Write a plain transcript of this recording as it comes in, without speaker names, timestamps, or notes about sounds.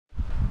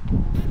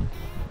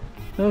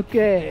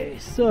Okay,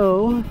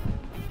 so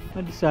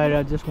I decided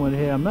I just went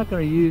ahead. I'm not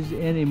going to use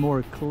any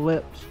more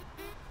clips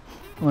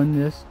on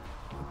this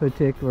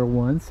particular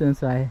one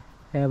since I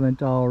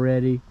haven't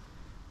already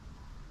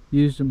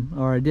used them,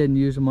 or I didn't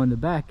use them on the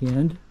back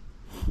end.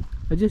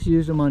 I just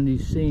used them on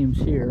these seams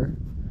here,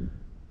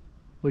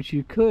 which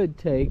you could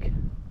take.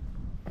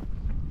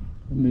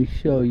 Let me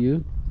show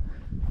you.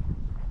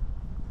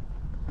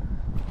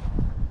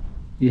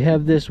 You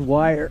have this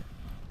wire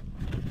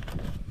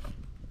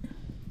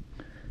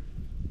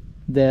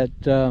that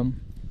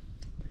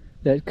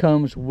that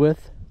comes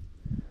with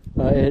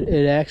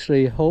it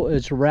actually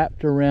it's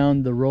wrapped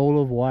around the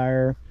roll of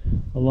wire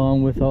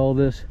along with all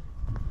this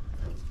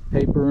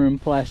paper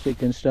and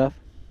plastic and stuff.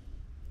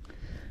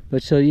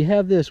 But so you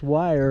have this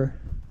wire,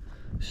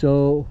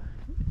 so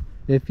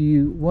if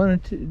you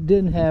wanted to,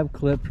 didn't have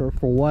clips, or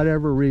for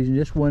whatever reason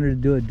just wanted to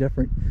do it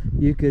different,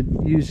 you could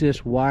use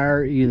this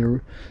wire,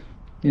 either,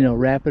 you know,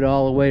 wrap it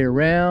all the way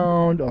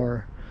around,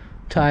 or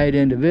tie it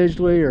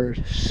individually, or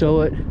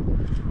sew it,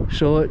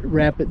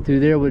 wrap it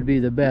through there would be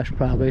the best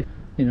probably.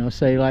 You know,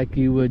 say like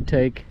you would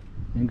take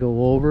and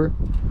go over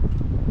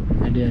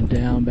and then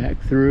down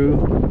back through,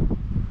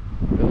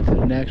 go to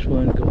the next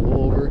one, go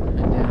over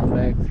and down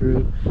back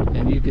through,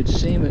 and you could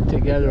seam it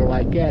together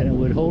like that and it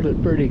would hold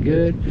it pretty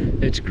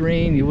good. It's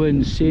green, you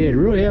wouldn't see it.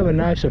 Really have a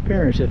nice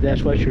appearance if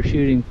that's what you're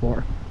shooting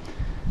for.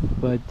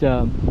 But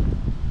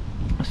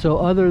so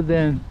other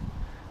than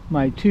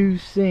my two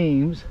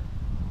seams,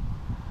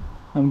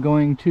 I'm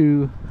going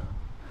to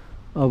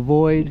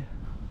avoid,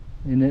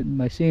 and then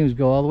my seams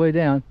go all the way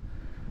down,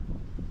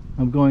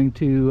 I'm going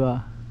to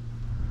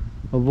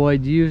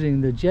avoid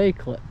using the J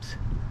clips.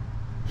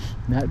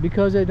 Not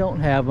because I don't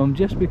have them,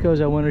 just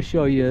because I want to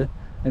show you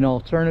an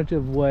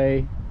alternative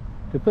way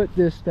to put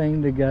this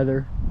thing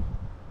together.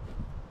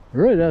 It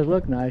really does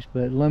look nice,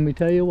 but let me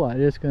tell you what,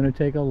 it's going to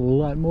take a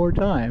lot more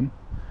time.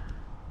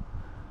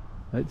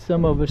 But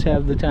some of us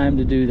have the time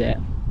to do that.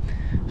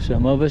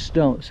 Some of us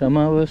don't. Some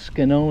of us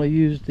can only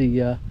use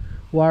the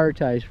wire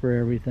ties for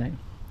everything.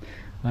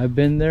 I've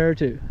been there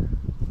too.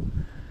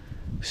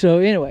 So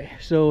anyway,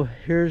 so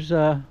here's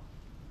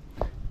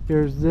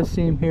this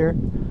seam here.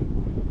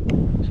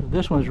 So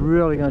this one's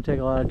really going to take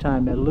a lot of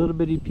time. That little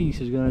bitty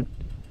piece is going to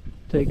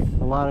take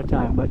a lot of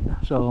time. But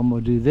so I'm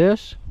going to do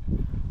this,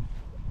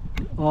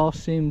 all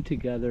seam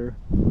together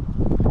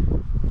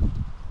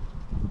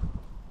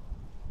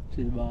to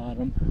the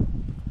bottom.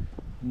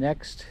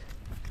 Next,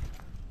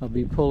 I'll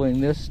be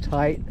pulling this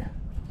tight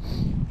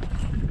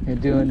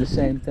and doing the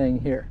same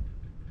thing here.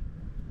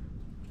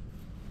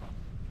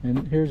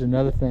 And here's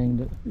another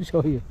thing to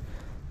show you.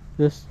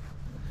 This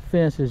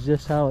fence is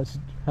just how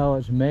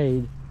it's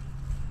made,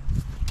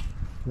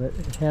 but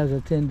it has a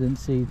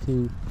tendency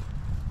to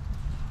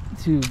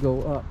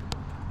go up.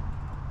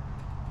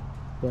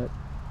 But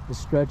it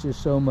stretches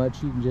so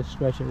much you can just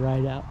stretch it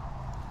right out.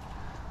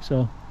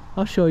 So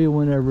I'll show you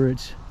whenever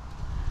it's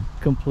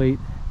complete.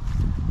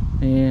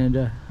 And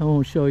I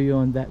won't show you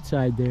on that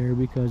side there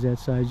because that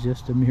side's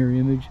just a mirror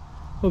image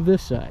of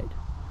this side.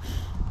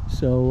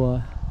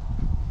 So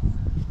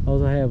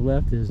all I have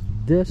left is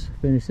this,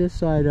 finish this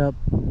side up,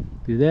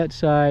 do that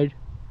side,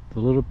 the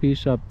little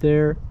piece up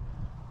there,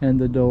 and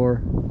the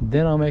door.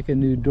 Then I'll make a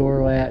new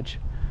door latch,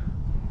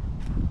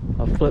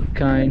 a flip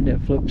kind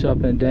that flips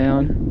up and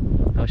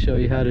down. I'll show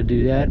you how to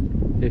do that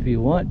if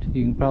you want.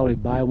 You can probably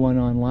buy one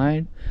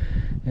online.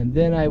 And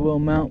then I will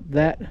mount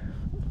that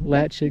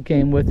latch that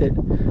came with it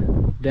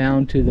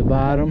down to the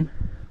bottom.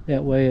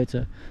 That way it's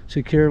a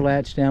secure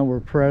latch down where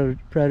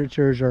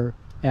predators are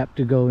apt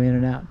to go in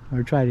and out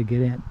or try to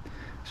get in.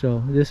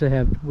 So this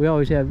we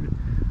always have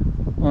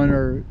on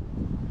our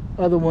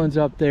other ones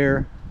up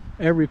there.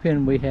 Every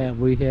pin we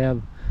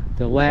have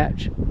the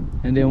latch,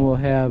 and then we'll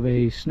have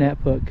a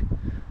snap hook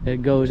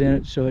that goes in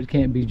it so it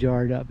can't be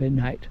jarred up at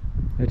night.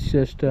 It's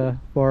just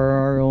for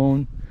our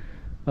own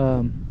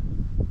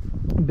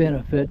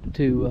benefit,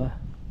 to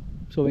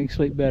so we can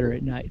sleep better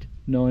at night,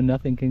 knowing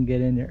nothing can get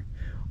in there.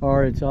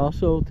 Or it's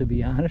also, to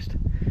be honest,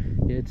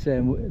 it's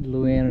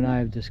Luann and I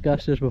have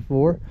discussed this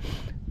before,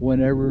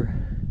 whenever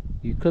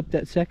you clip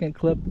that second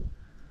clip,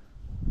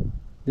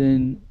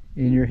 then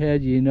in your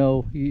head you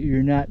know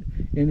you're not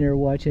in there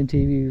watching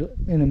TV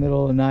in the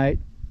middle of the night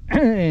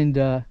and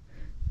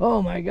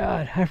oh my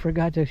god, I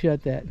forgot to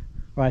shut that,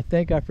 or I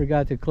think I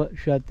forgot to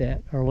shut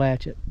that or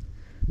latch it.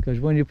 Because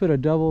when you put a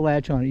double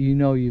latch on it, you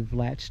know you've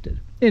latched it.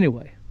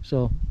 Anyway,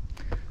 so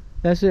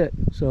that's it.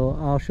 So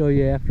I'll show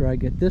you after I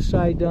get this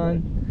side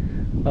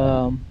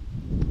done,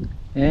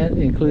 and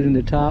including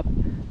the top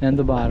and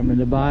the bottom.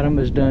 And the bottom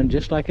is done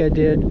just like I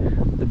did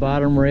the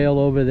bottom rail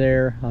over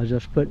there. I'll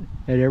just put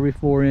at every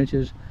 4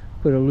 inches,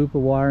 put a loop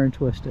of wire and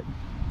twist it,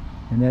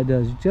 and that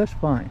does just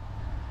fine.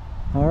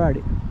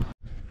 Alrighty.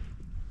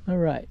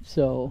 Alright,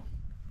 so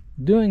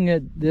doing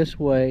it this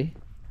way,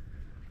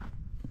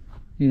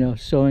 you know,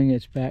 sewing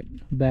its back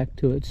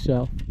to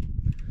itself.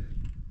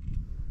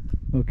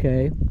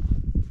 Okay,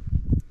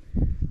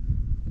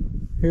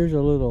 here's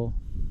a little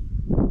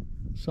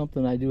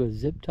something I do with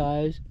zip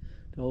ties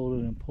to hold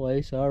it in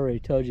place. I already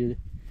told you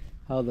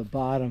how the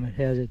bottom, it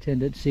has a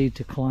tendency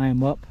to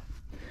climb up.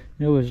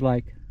 It was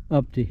like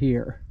up to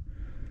here,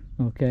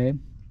 okay?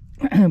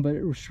 But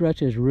it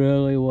stretches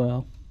really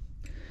well.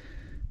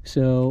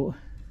 So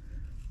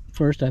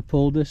first I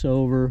pulled this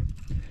over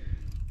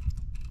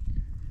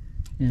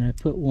and I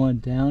put one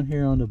down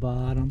here on the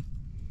bottom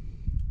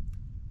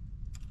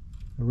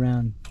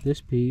around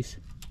this piece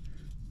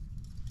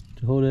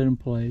to hold it in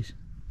place,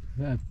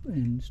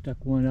 and stuck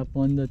one up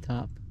on the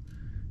top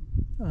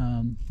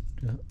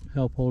to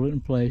help hold it in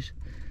place.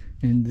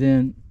 And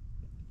then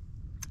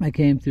I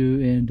came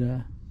through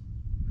and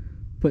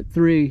put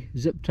 3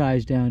 zip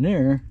ties down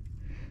there,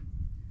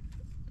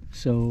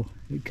 so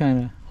it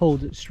kind of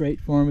holds it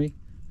straight for me.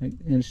 And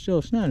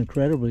it's not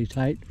incredibly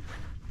tight,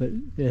 but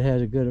it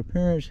has a good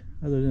appearance,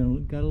 other than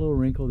it got a little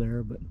wrinkle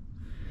there. But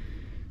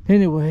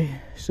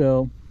anyway,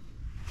 so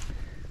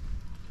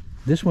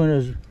this one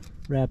is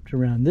wrapped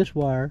around this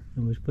wire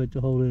and was put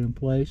to hold it in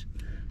place.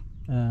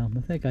 I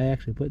think I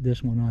actually put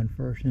this one on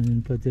first and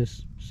then put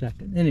this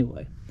second.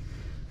 Anyway,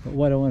 but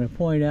what I want to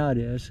point out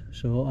is,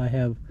 so I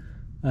have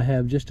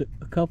just a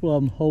couple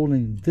of them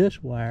holding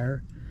this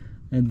wire,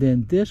 and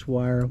then this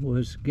wire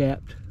was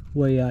gapped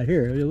way out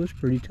here. It was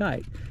pretty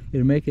tight.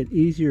 It'll make it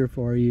easier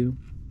for you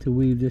to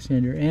weave this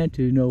in there and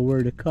to know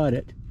where to cut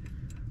it.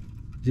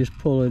 Just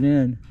pull it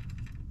in.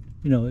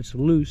 You know, it's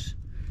loose.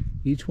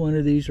 Each one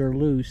of these are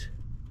loose.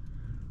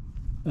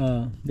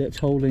 That's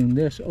holding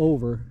this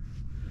over.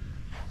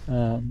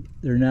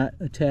 They're not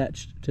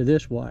attached to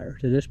this wire,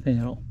 to this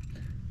panel.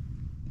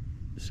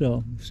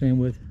 So same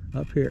with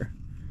up here.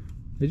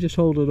 They just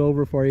hold it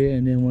over for you,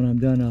 and then when I'm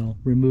done, I'll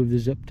remove the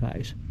zip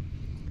ties,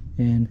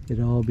 and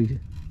it'll all be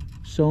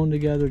sewn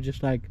together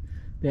just like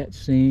that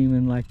seam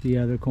and like the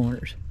other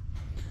corners.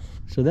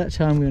 So that's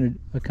how I'm going to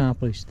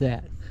accomplish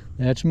that.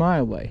 That's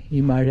my way.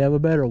 You might have a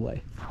better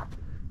way.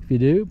 If you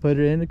do, put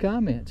it in the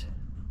comments.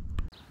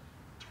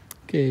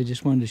 Okay, I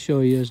just wanted to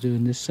show you us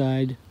doing this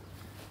side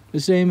the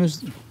same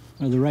as,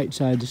 or the right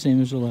side the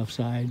same as the left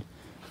side.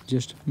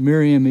 Just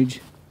mirror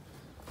image.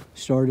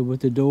 Started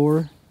with the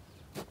door.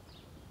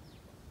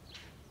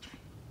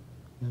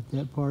 Got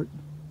that part.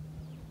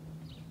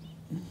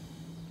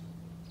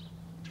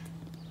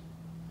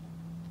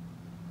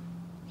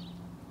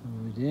 All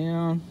the way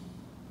down.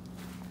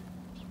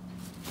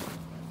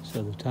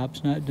 So the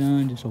top's not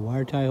done, just a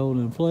wire tie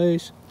holding in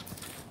place.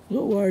 A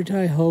little wire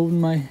tie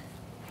holding my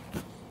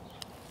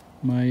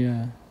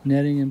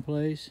netting in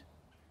place.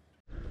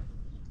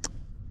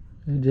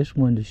 I just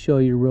wanted to show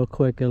you real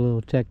quick a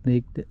little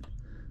technique that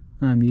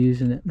I'm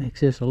using that makes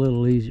this a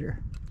little easier.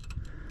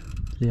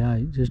 Yeah,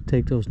 you just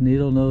take those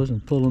needle nose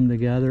and pull them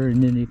together,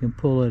 and then you can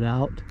pull it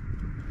out.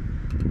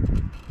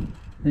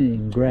 Then you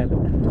can grab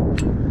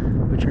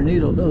it. Put your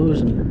needle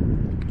nose,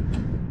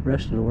 and the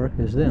rest of the work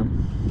is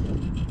them.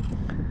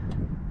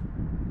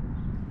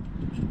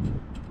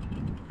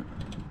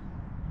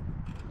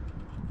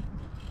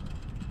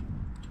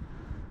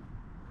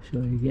 Show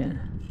you again.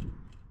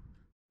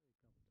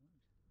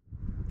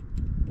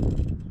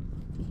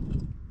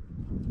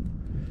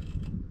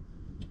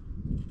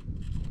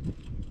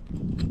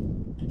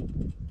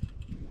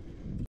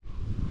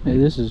 Hey,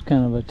 this is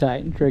kind of a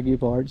tight and tricky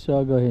part, so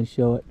I'll go ahead and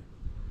show it.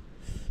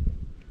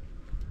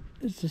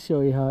 Just to show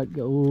you how it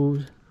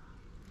goes.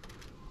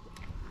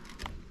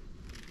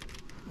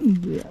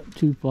 Yeah,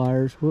 2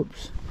 pliers,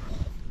 whoops.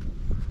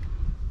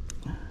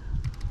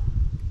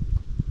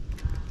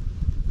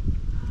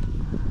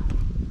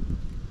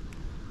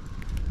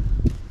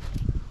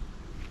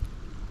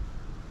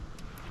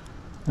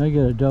 I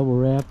get a double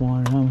wrap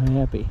on and I'm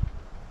happy.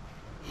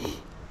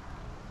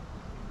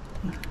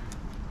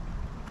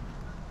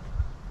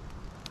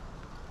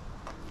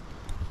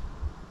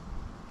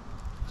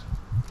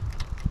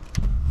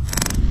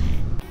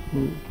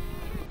 Ooh,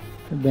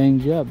 it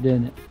bangs you up,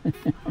 didn't it?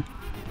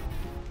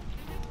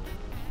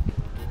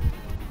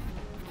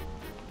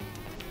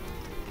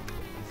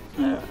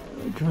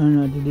 Try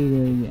not to do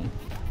that again.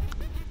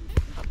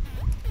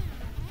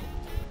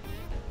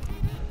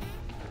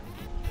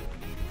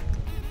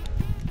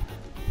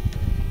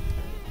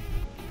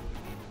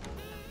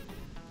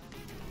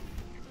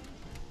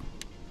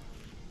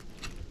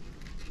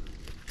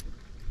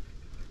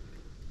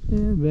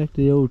 Yeah, back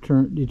to the old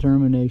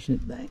determination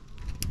thing.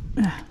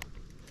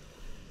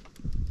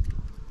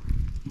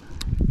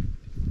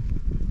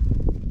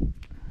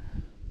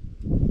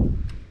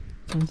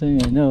 One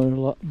thing I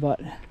know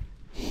about a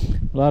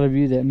lot of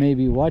you that may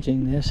be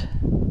watching this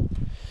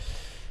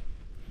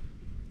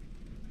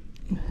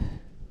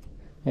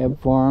have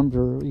farms,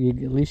 or you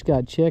at least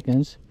got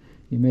chickens.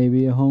 You may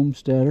be a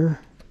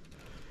homesteader,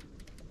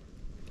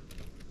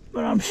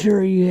 but I'm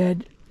sure you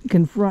had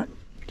confront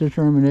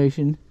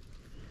determination.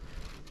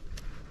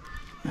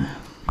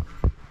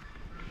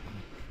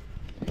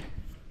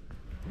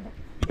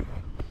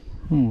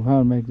 How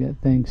to make that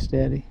thing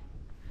steady.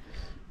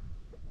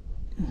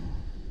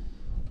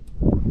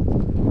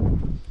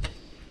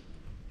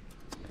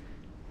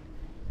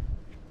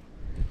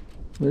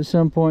 But at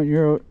some point in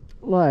your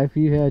life,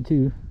 you had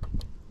to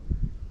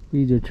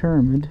be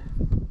determined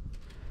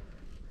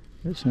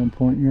At some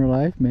point in your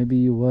life, maybe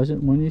you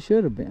wasn't when you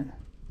should have been.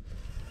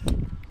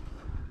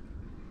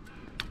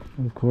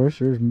 Of course,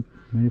 there's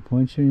many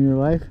points in your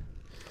life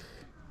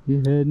you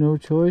had no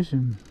choice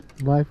and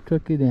life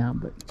took you down.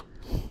 But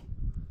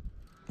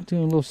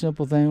doing a little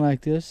simple thing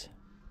like this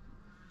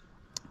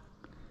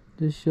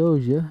just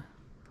shows you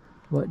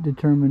what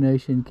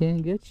determination can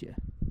get you.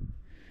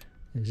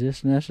 Is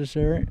this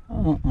necessary?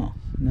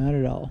 Not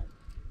at all.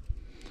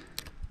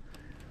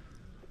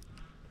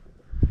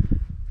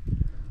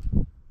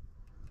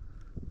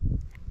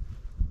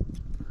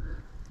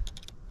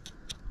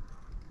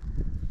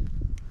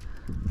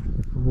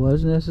 If it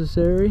was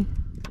necessary,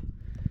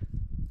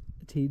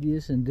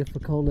 tedious and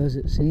difficult as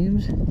it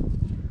seems,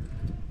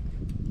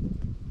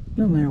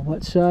 no matter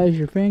what size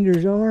your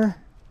fingers are,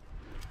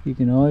 you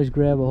can always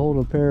grab a hold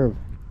of a pair of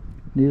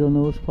needle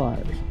nose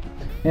pliers.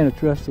 And a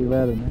trusty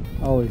Leatherman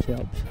always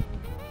helps.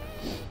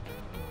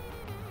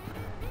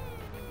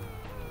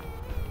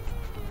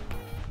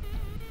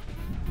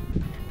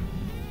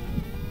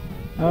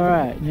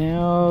 Alright,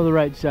 now the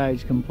right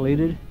side's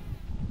completed.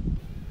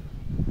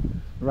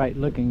 Right,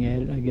 looking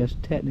at it, I guess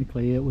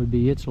technically it would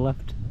be its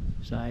left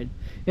side.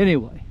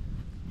 Anyway,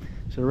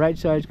 so the right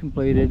side's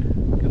completed.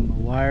 Got my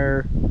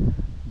wire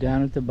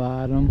down at the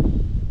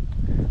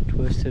bottom,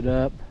 twist it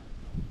up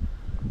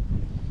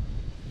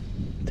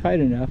tight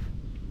enough,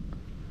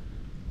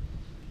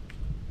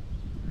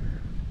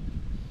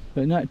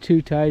 but not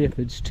too tight. If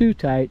it's too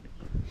tight,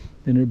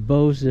 then it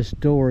bows this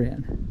door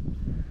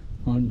in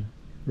on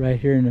right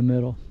here in the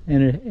middle,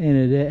 and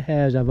it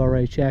has, I've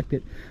already checked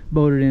it,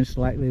 bowed it in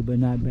slightly, but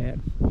not bad.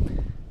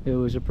 It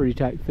was a pretty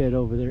tight fit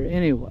over there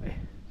anyway.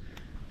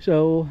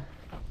 So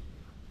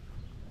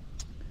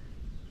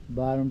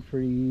bottom's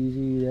pretty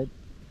easy. That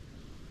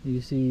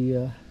you see,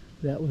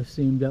 that was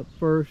seamed up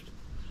first.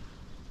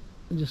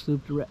 It just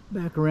looped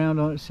back around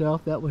on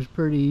itself. That was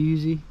pretty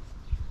easy.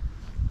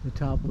 The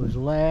top was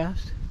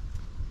last.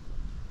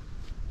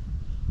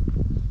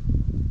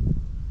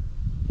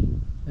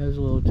 That was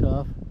a little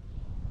tough.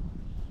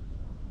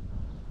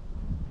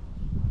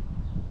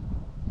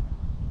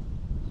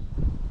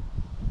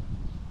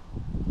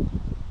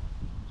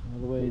 All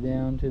the way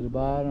down to the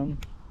bottom.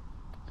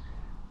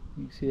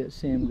 You can see that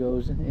seam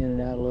goes in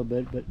and out a little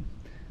bit, but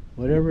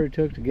whatever it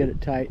took to get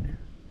it tight.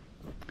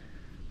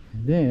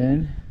 And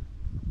then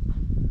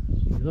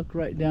you look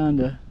right down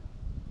the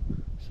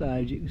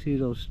sides, you can see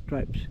those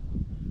stripes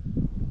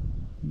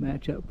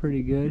match up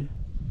pretty good.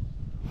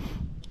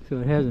 So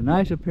it has a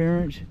nice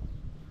appearance.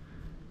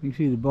 You can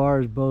see the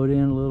bars bowed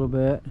in a little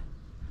bit.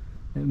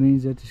 That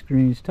means that the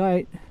screen's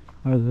tight,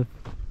 or the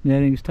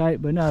netting's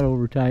tight, but not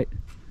over tight.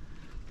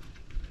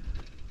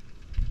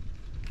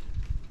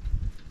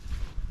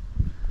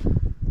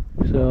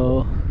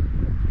 So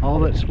all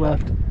that's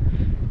left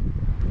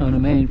on the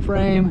main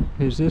frame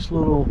is this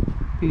little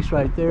piece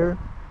right there,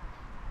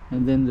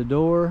 and then the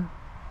door,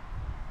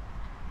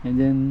 and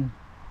then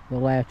the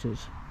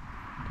latches.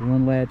 The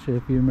one latch,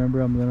 if you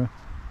remember, I'm going to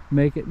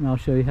make it, and I'll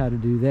show you how to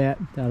do that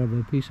out of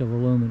a piece of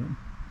aluminum.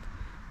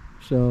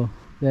 So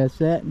that's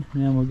that, and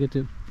then we'll get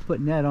to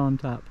putting that on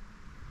top.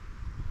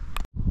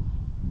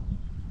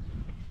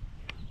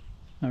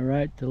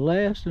 Alright, the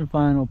last and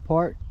final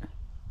part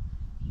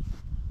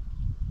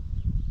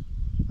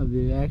of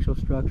the actual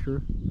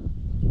structure,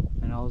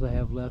 and all I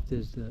have left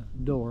is the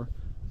door.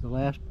 The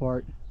last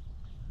part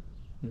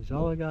is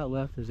all I got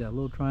left is that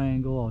little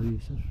triangle. I'll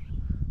use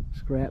a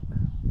scrap.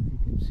 You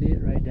can see it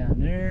right down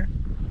there.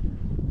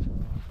 So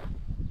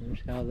there's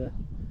how the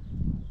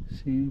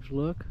seams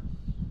look.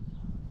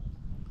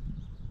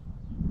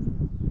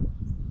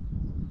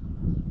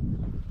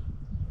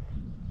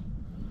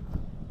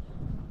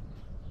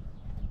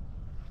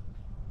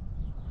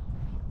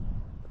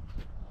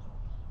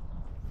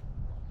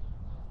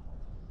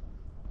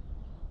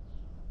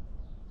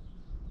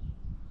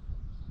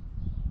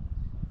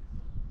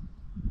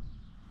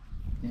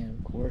 And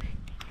of course,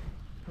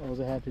 all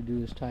I have to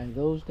do is tie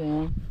those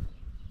down,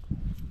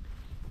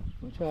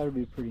 which ought to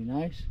be pretty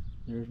nice.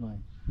 There's my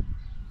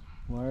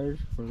wires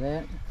for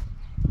that.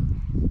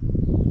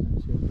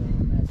 Let's see if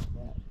that'll match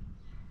that.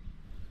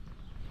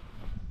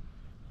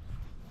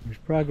 There's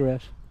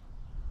progress.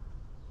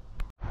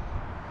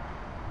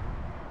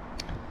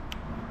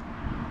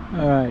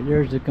 Alright,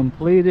 there's the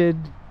completed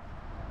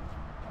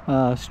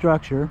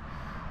structure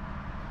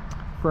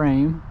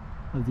frame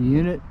of the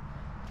unit.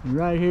 And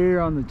right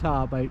here on the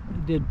top, I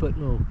did put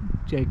little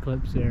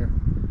J-clips there.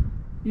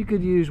 You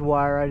could use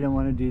wire, I didn't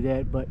want to do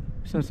that, but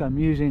since I'm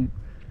using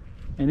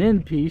an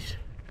end piece,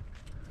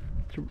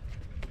 I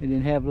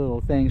didn't have little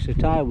things to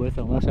tie with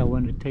unless I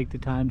wanted to take the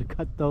time to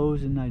cut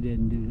those, and I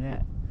didn't do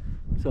that.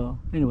 So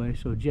anyway,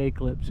 so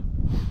J-clips,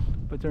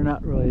 but they're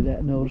not really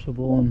that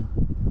noticeable. And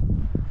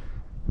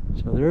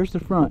so there's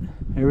the front,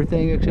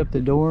 everything except the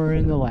door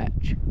and the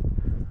latch.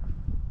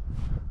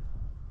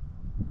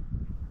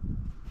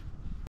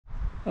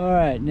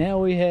 Alright, now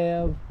we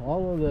have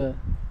all of the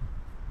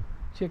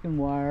chicken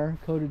wire,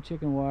 coated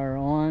chicken wire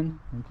on,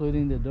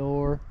 including the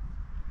door.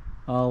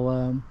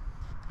 I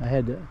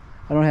had to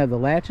I don't have the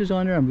latches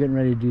on there. I'm getting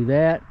ready to do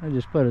that. I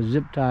just put a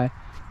zip tie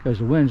because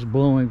the wind's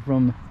blowing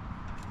from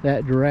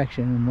that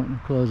direction and wanting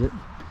to close it.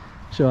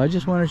 So I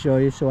just want to show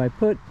you. So I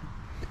put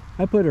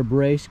a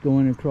brace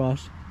going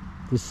across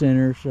the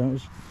center, so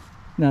it's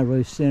not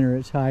really center,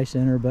 it's high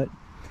center, but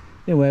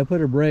anyway, I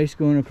put a brace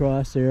going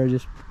across there. I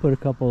just put a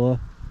couple of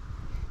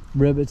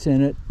rivets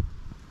in it,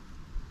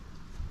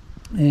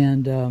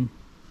 and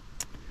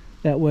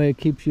that way it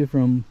keeps you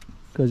from,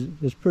 because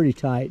it's pretty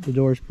tight, the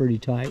door's pretty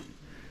tight,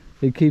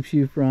 it keeps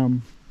you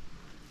from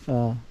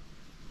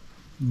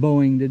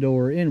bowing the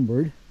door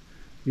inward.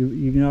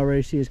 You can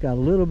already see it's got a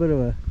little bit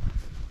of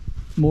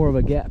more of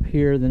a gap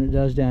here than it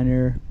does down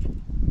here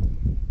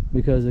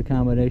because of the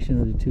combination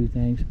of the two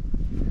things.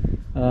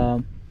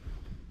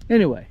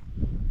 Anyway,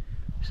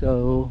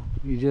 so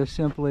you just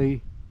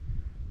simply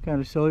kind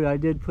of sew it. I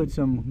did put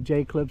some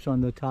J-clips on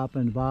the top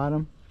and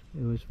bottom.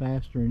 It was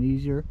faster and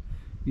easier.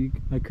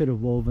 I could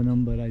have woven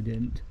them, but I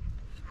didn't.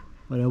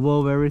 But I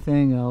wove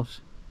everything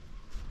else.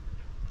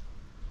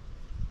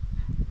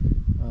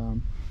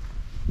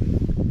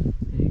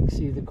 You can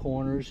see the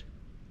corners.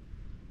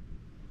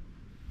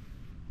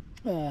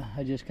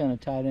 I just kind of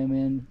tied them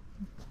in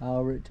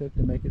however it took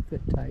to make it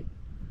fit tight.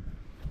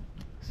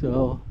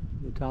 So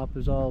the top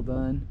is all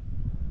done.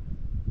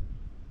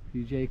 A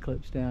few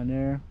J-clips down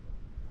there.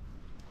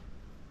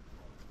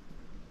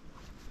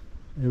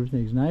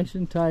 Everything's nice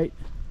and tight.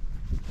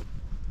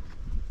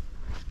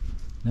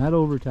 Not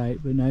over tight,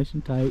 but nice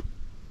and tight.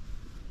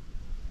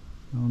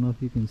 I don't know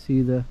if you can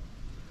see the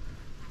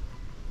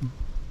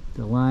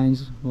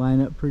lines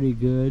line up pretty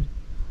good.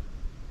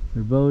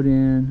 They're bowed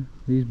in.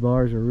 These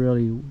bars are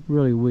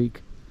really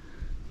weak.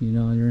 You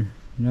know, you're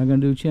not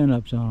going to do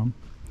chin-ups on them.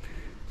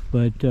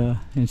 But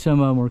and some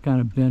of them were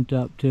kind of bent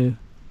up too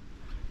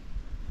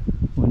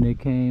when they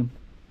came.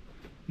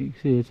 You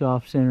can see it's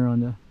off center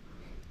on the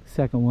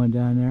second one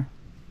down there.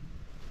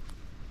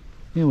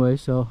 Anyway,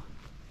 so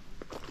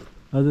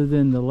other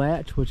than the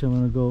latch, which I'm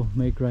going to go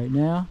make right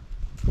now,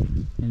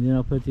 and then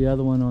I'll put the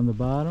other one on the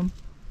bottom.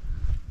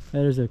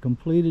 That is a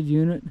completed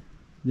unit.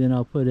 Then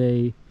I'll put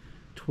a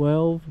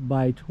 12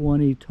 by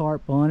 20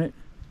 tarp on it,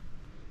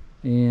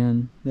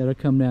 and that'll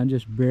come down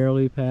just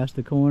barely past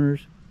the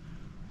corners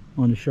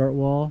on the short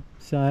wall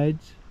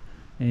sides,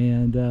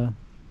 and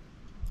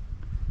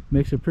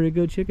makes a pretty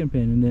good chicken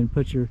pen. And then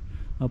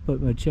I'll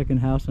put my chicken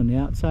house on the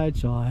outside,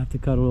 so I'll have to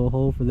cut a little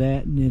hole for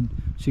that and then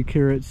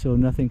secure it so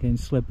nothing can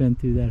slip in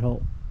through that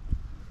hole.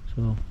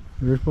 So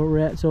there's where we're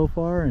at so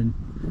far, and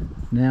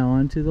now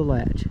on to the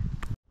latch.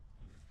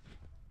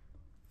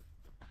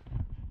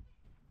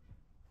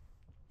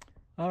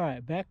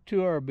 Alright, back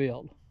to our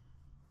build.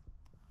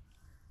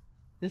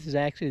 This is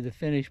actually the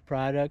finished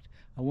product.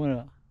 I want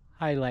to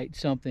highlight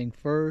something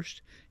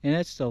first, and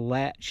that's the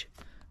latch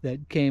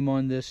that came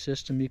on this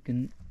system. You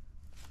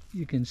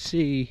can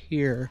see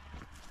here.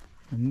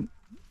 I'm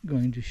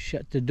going to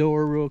shut the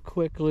door real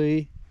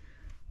quickly.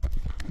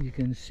 You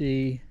can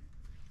see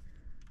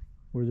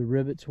where the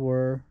rivets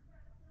were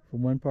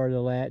from one part of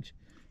the latch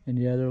and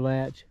the other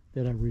latch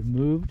that I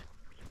removed,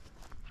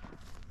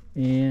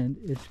 and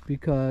it's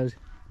because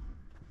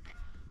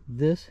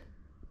this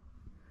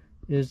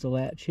is the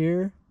latch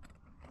here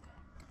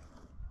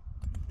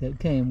that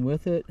came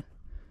with it,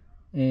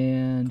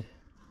 and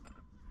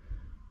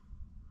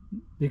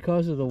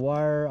because of the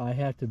wire I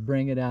have to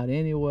bring it out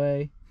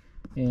anyway,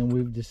 and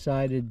we've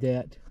decided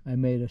that I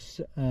made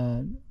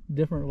a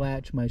different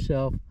latch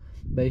myself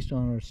based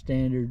on our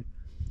standard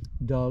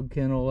dog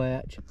kennel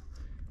latch,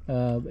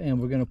 and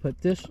we're going to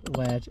put this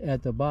latch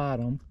at the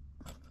bottom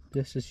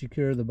just to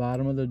secure the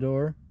bottom of the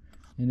door,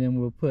 and then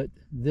we'll put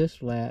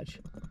this latch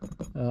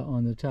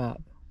on the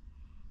top.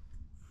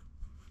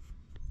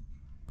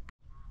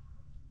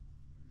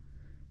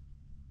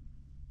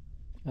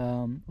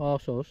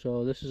 Also,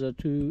 so this is a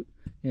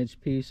 2-inch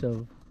piece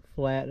of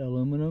flat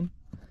aluminum,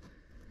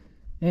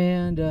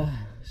 and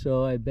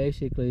so I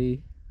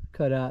basically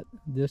cut out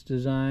this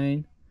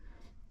design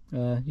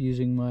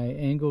using my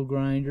angle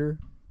grinder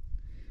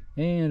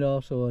and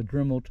also a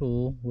Dremel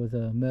tool with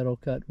a metal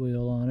cut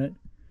wheel on it.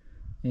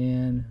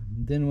 And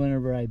then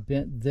whenever I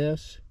bent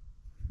this,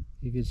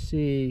 you can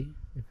see,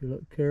 if you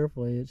look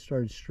carefully, it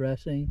started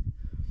stressing.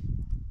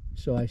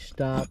 So I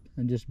stopped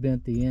and just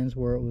bent the ends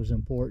where it was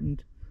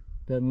important.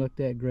 Doesn't look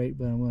that great,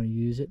 but I'm going to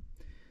use it.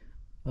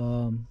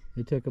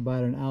 It took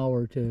about an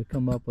hour to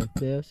come up with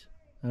this.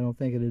 I don't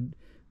think it'd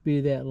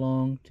be that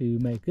long to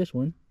make this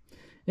one.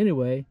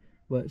 Anyway,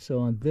 but so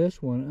on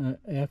this one,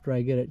 after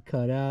I get it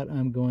cut out,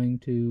 I'm going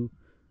to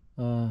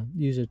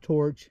use a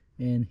torch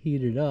and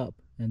heat it up,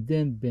 and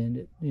then bend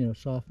it, you know,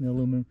 soften the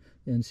aluminum,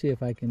 and see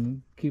if I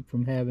can keep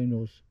from having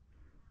those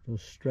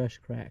stress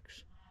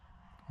cracks.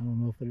 I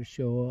don't know if it'll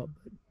show up,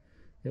 but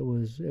it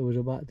was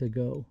about to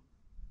go.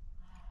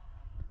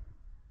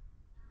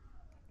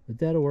 But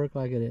that'll work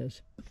like it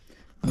is.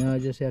 Now I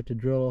just have to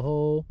drill a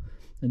hole,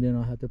 and then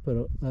I'll have to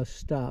put a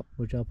stop,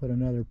 which I'll put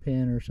another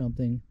pin or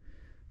something,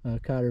 a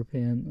cotter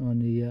pin on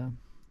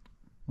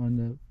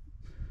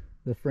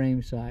the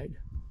frame side,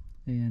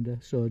 and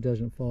so it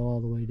doesn't fall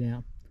all the way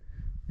down.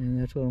 And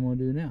that's what I'm going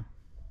to do now.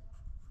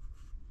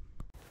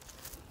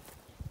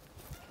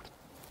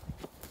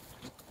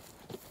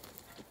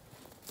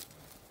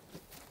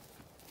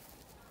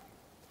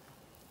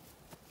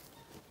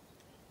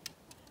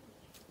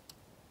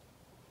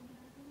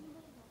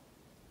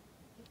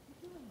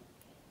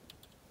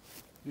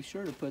 Be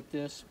sure to put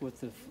this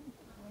with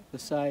the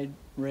side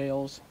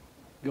rails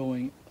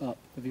going up.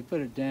 If you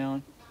put it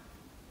down,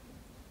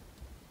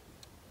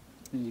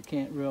 then you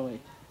can't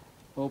really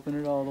open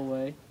it all the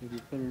way. If you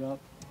put it up,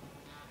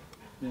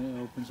 then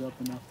it opens up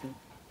enough that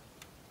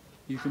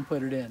you can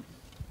put it in.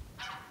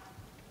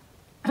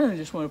 I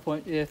just want to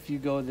point if you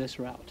go this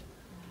route.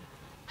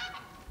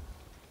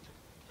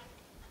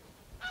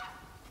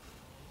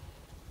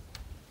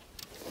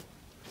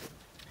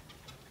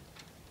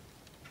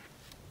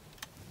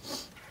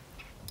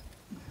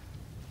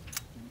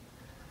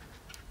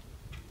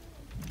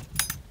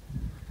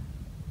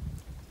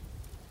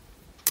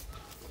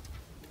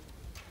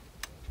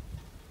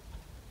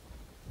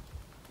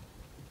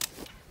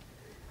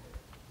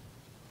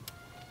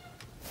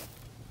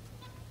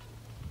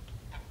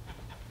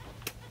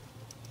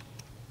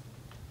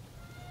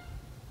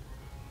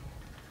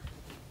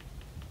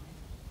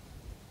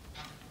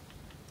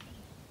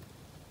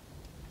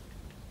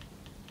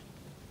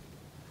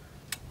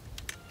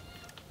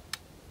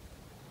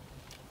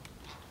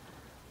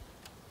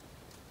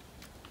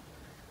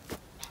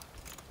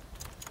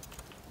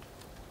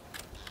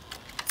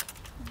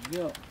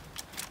 Go.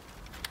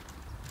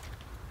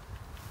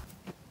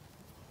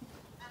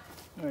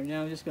 All right,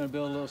 now I'm just going to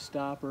build a little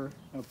stopper.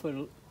 I'll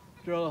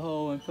drill a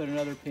hole and put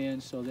another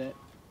pin so that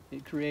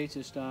it creates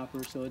a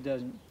stopper so it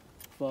doesn't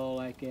fall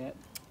like that.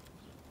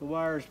 The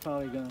wire is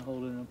probably going to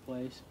hold it in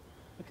place.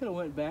 I could have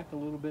went back a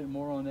little bit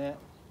more on that,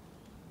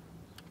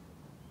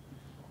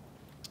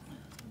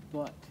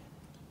 but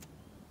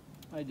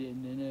I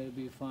didn't, and it'll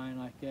be fine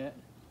like that.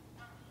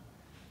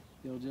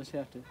 You'll just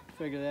have to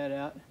figure that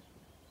out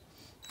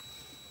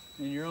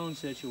in your own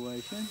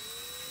situation.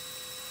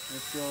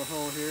 Let's drill a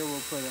hole here.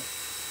 We'll put a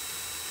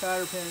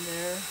cotter pin in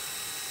there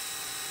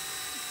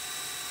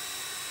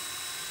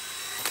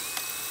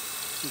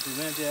to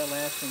prevent that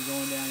latch from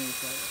going down any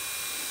further.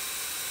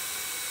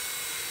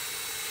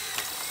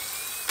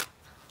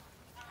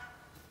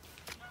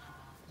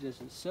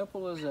 Just as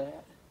simple as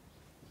that.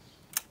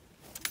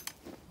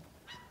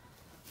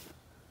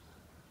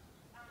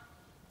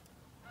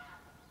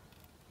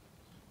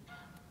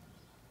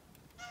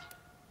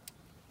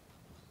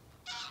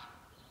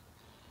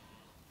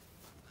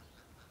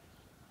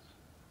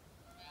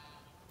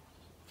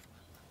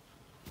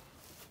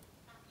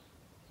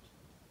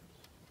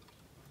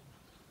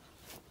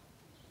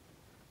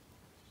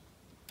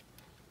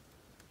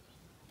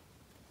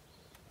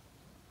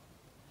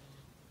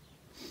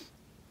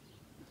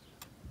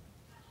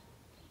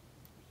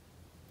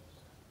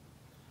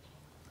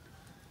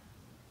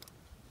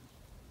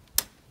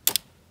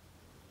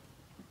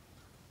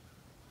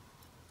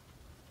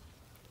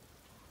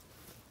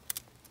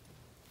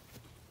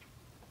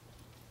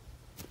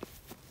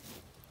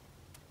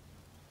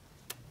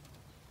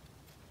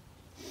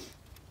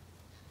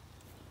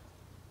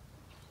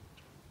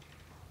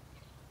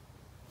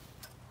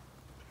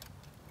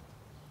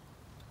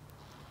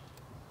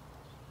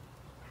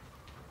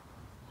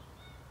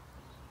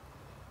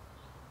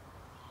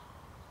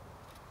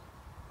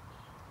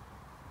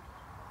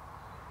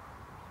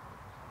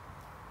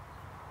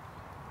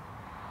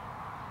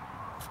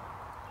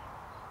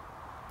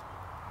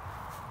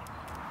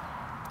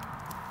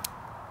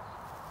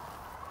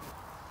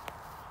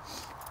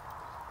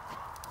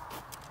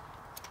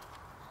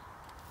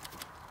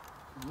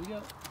 Here we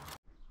go.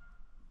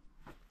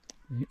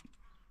 Yep.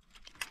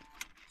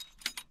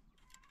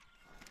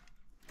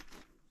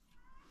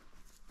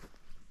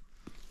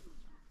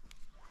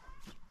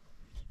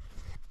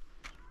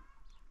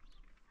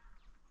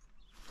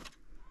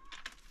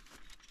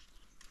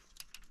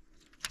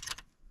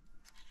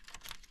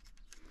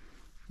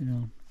 You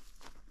know,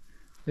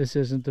 this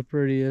isn't the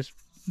prettiest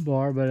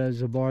bar, but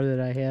it's a bar that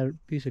I had, a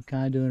piece of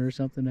conduit or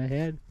something I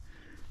had,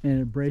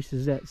 and it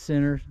braces that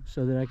center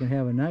so that I can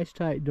have a nice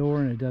tight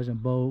door and it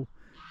doesn't bow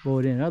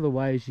it in.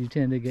 Otherwise you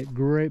tend to get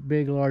great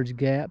big large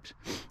gaps,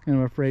 and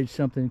I'm afraid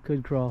something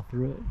could crawl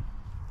through it.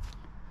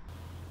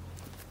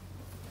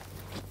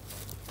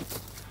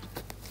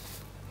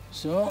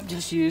 So I'm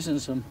just using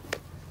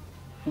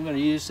I'm going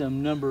to use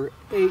some number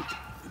 8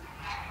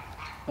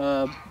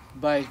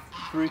 by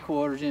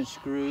 3/4 inch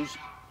screws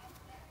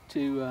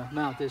to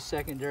mount this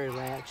secondary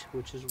latch,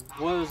 which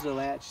was the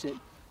latch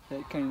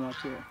that came up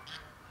here.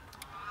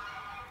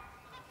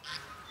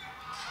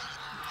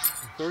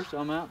 First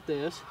I'll mount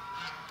this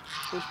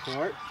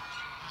part.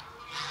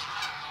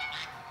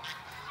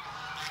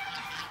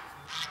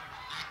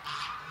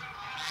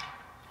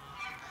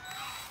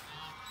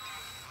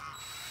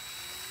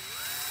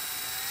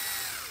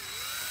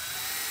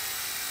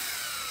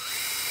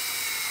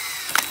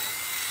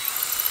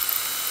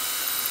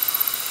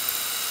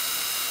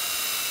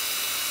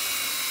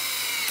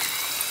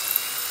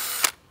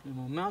 And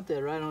we'll mount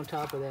that right on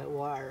top of that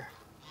wire.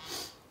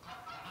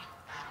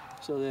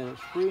 so that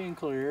it's free and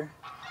clear.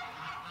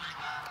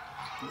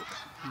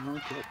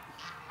 Okay.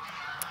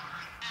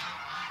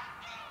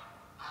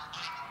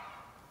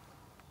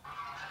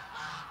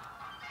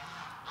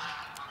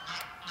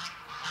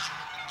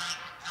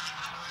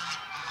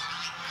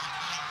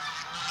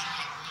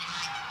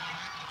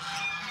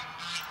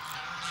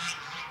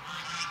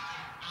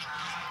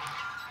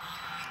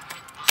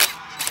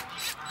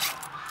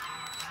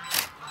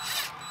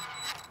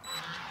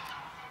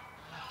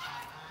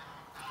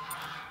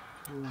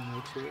 We want to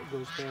make sure it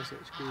goes past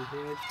that screw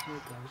head. Here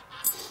it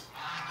goes.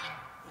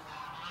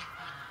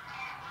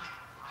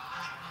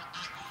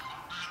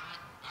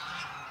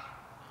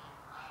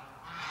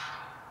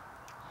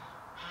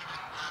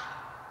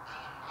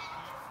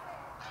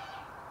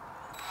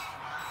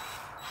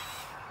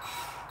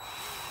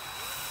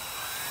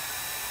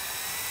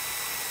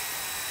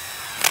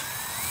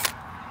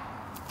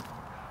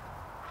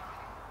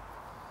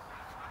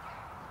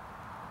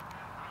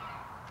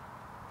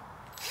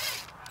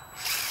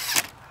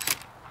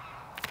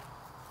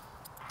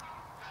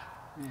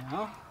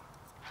 Now,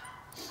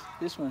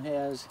 this one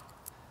has,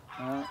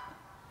 I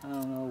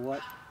don't know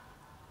what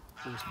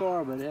it's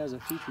for, but it has a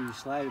feature you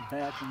slide it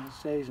back and it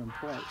stays in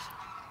place.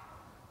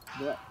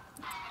 But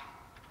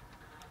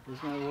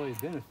there's not really a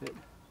benefit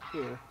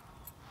here.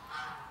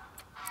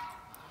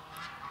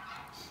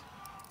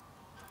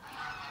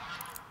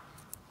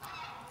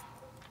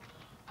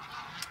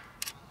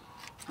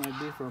 Might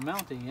be for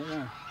mounting it,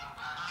 huh?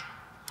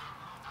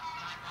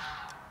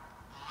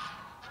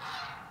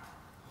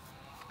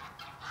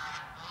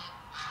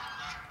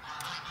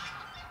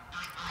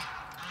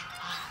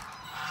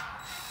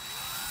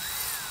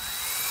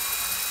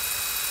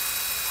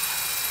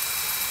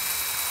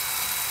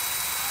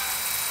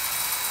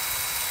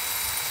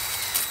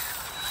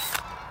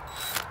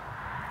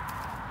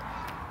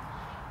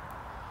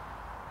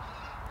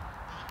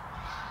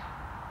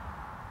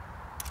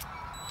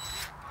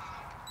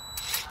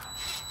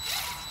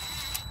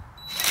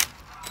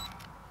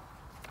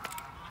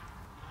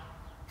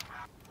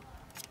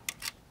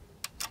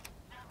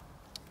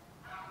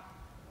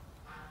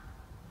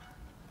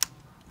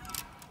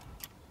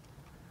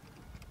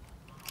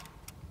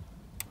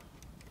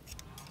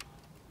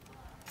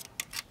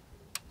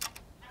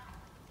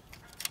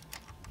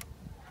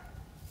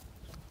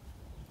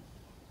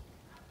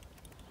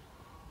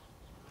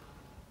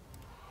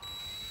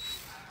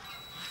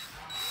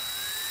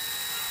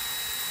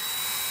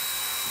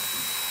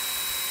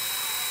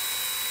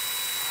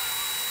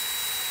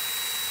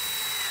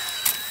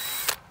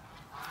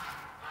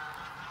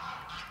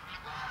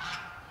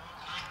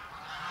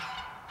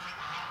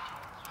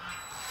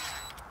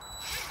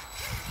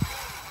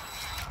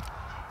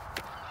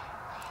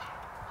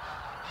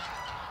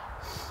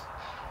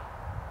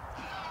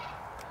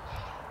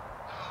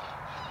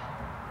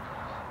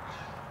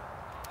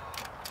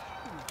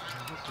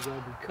 This is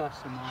going to be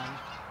customized.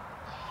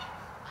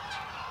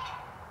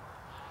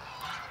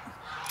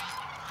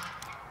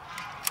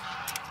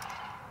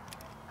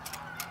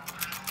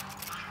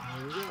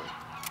 There we go.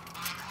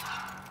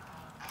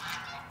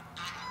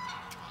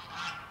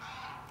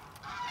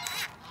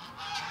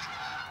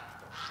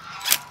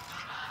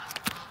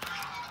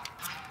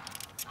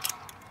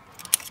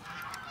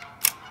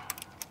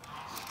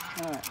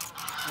 Alright,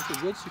 that's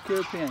a good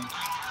secure pin.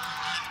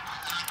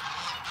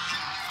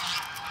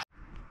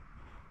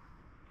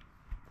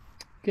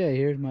 Okay,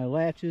 here's my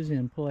latches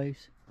in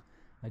place.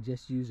 I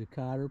just use a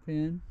cotter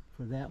pin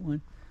for that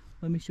one.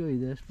 Let me show you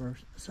this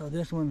first. So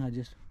this one I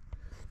did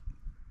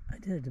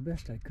it the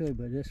best I could,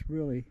 but this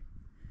really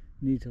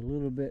needs a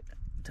little bit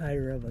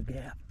tighter of a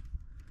gap,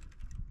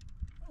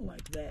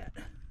 like that.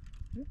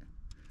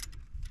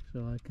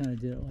 So I kind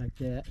of did it like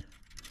that.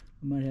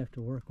 I might have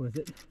to work with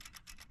it.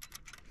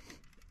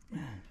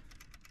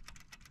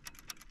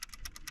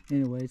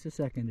 Anyway, it's a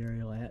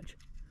secondary latch.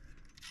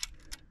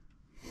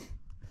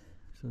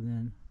 So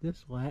then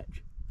this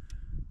latch,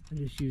 I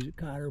just use a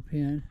cotter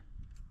pin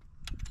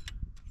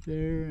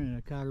there and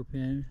a cotter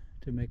pin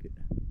to make it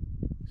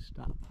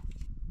stop.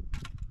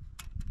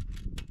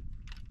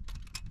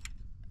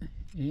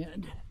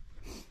 And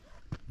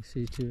you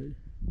see to it,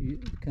 you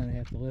kind of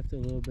have to lift it a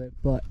little bit,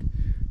 but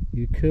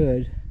you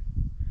could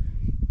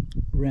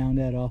round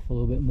that off a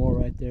little bit more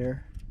right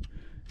there.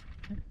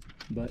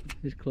 But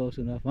it's close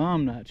enough.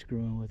 I'm not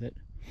screwing with it.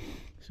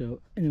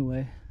 So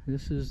anyway,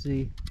 this is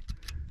the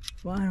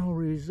final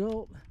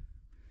result.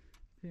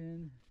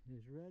 Pin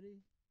is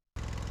ready.